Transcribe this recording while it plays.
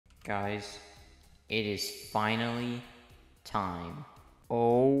Guys, it is finally time.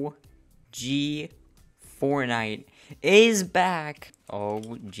 OG Fortnite is back.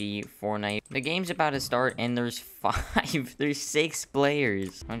 OG Fortnite. The game's about to start and there's there's 6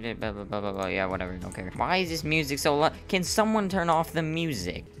 players. Okay, blah, blah, blah, blah, blah. Yeah, whatever, don't care. Why is this music so loud? Can someone turn off the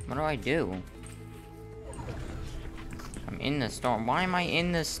music? What do I do? I'm in the storm. Why am I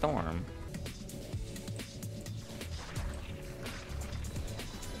in the storm?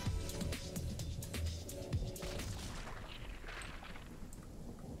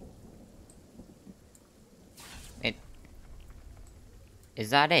 Is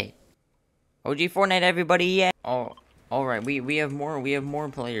that it? OG Fortnite, everybody, yeah. Oh, all right. We have more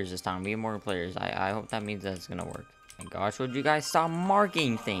players this time. We have more players. I hope that means that's gonna work. My gosh, would you guys stop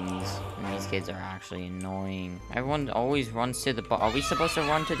marking things? And these kids are actually annoying. Everyone always runs to the bus. Are we supposed to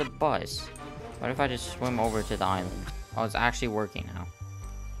run to the bus? What if I just swim over to the island? Oh, it's actually working now.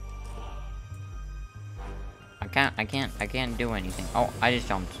 I can't do anything. Oh, I just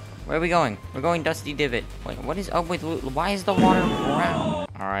jumped. Where are we going? We're going Dusty Divot. Wait, what is up with... Why is the water brown?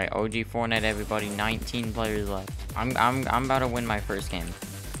 Alright, OG Fortnite, everybody. 19 players left. I'm about to win my first game.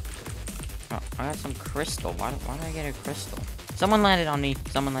 Oh, I got some crystal. Why did I get a crystal? Someone landed on me.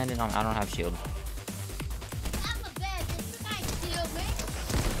 Someone landed on me. I don't have shield.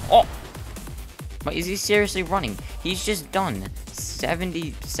 Oh! But is he seriously running? He's just done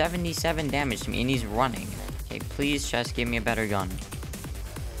 77 damage to me and he's running. Okay, please, chest, give me a better gun.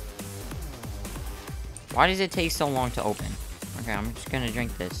 Why does it take so long to open? Okay, I'm just gonna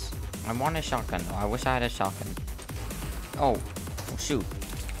drink this. I want a shotgun though. I wish I had a shotgun. Oh, shoot.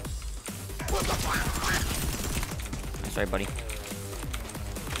 That's right, buddy.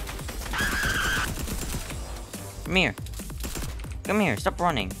 Come here. Come here. Stop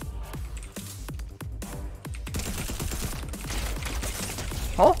running.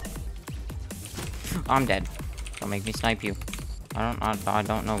 Oh! I'm dead. Don't make me snipe you. I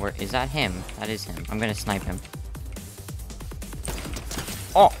don't know where. Is that him? That is him. I'm gonna snipe him.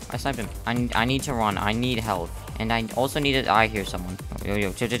 Oh, I sniped him. I need to run. I need health. And I also need to... I hear someone. Oh,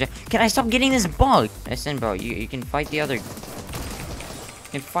 yo. Can I stop getting this bug? Listen, bro. You can fight the other... You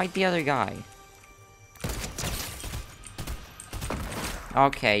can fight the other guy.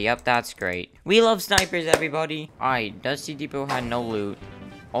 Okay, yep, that's great. We love snipers, everybody. Alright, Dusty Depot had no loot.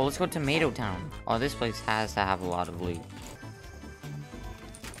 Oh, let's go to Tomato Town. Oh, this place has to have a lot of loot.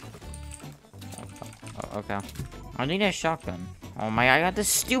 Okay. I need a shotgun. Oh my, I got this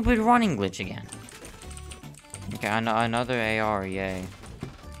stupid running glitch again. Okay, another AR, yay.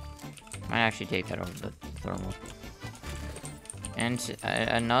 Might actually take that over the thermal. And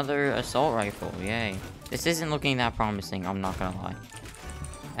another assault rifle, yay. This isn't looking that promising, I'm not gonna lie.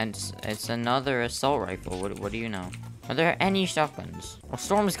 And it's another assault rifle, what do you know? Are there any shotguns? Well,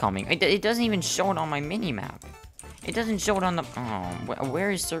 storm's coming. It doesn't even show it on my mini-map. It doesn't show it on the... Oh,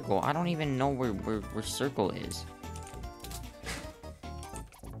 where is circle? I don't even know where circle is.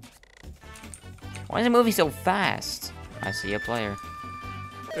 Why is it moving so fast? I see a player.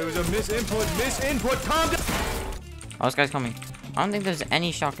 It was a misinput, calm down! Oh, this guy's coming. I don't think there's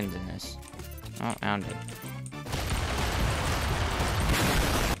any shotguns in this. Oh, I'm dead.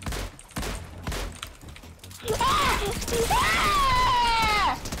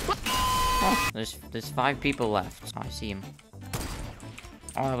 Oh, there's 5 people left. Oh, I see him.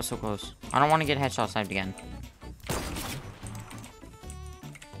 Oh, that was so close. I don't want to get headshot sniped again.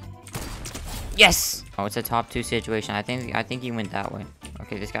 Yes! Oh, it's a top 2 situation. I think he went that way.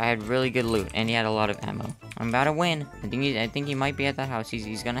 Okay, this guy had really good loot and he had a lot of ammo. I'm about to win. I think he might be at that house.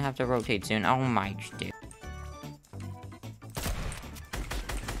 He's gonna have to rotate soon. Oh my dude.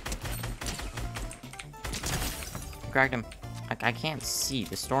 Cracked him. I can't see.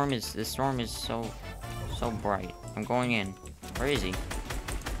 The storm is so bright. I'm going in. Where is he?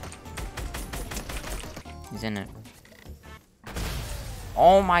 He's in it.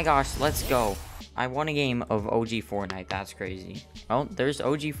 Oh my gosh, let's go. I won a game of OG Fortnite. That's crazy. Oh, there's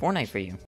OG Fortnite for you.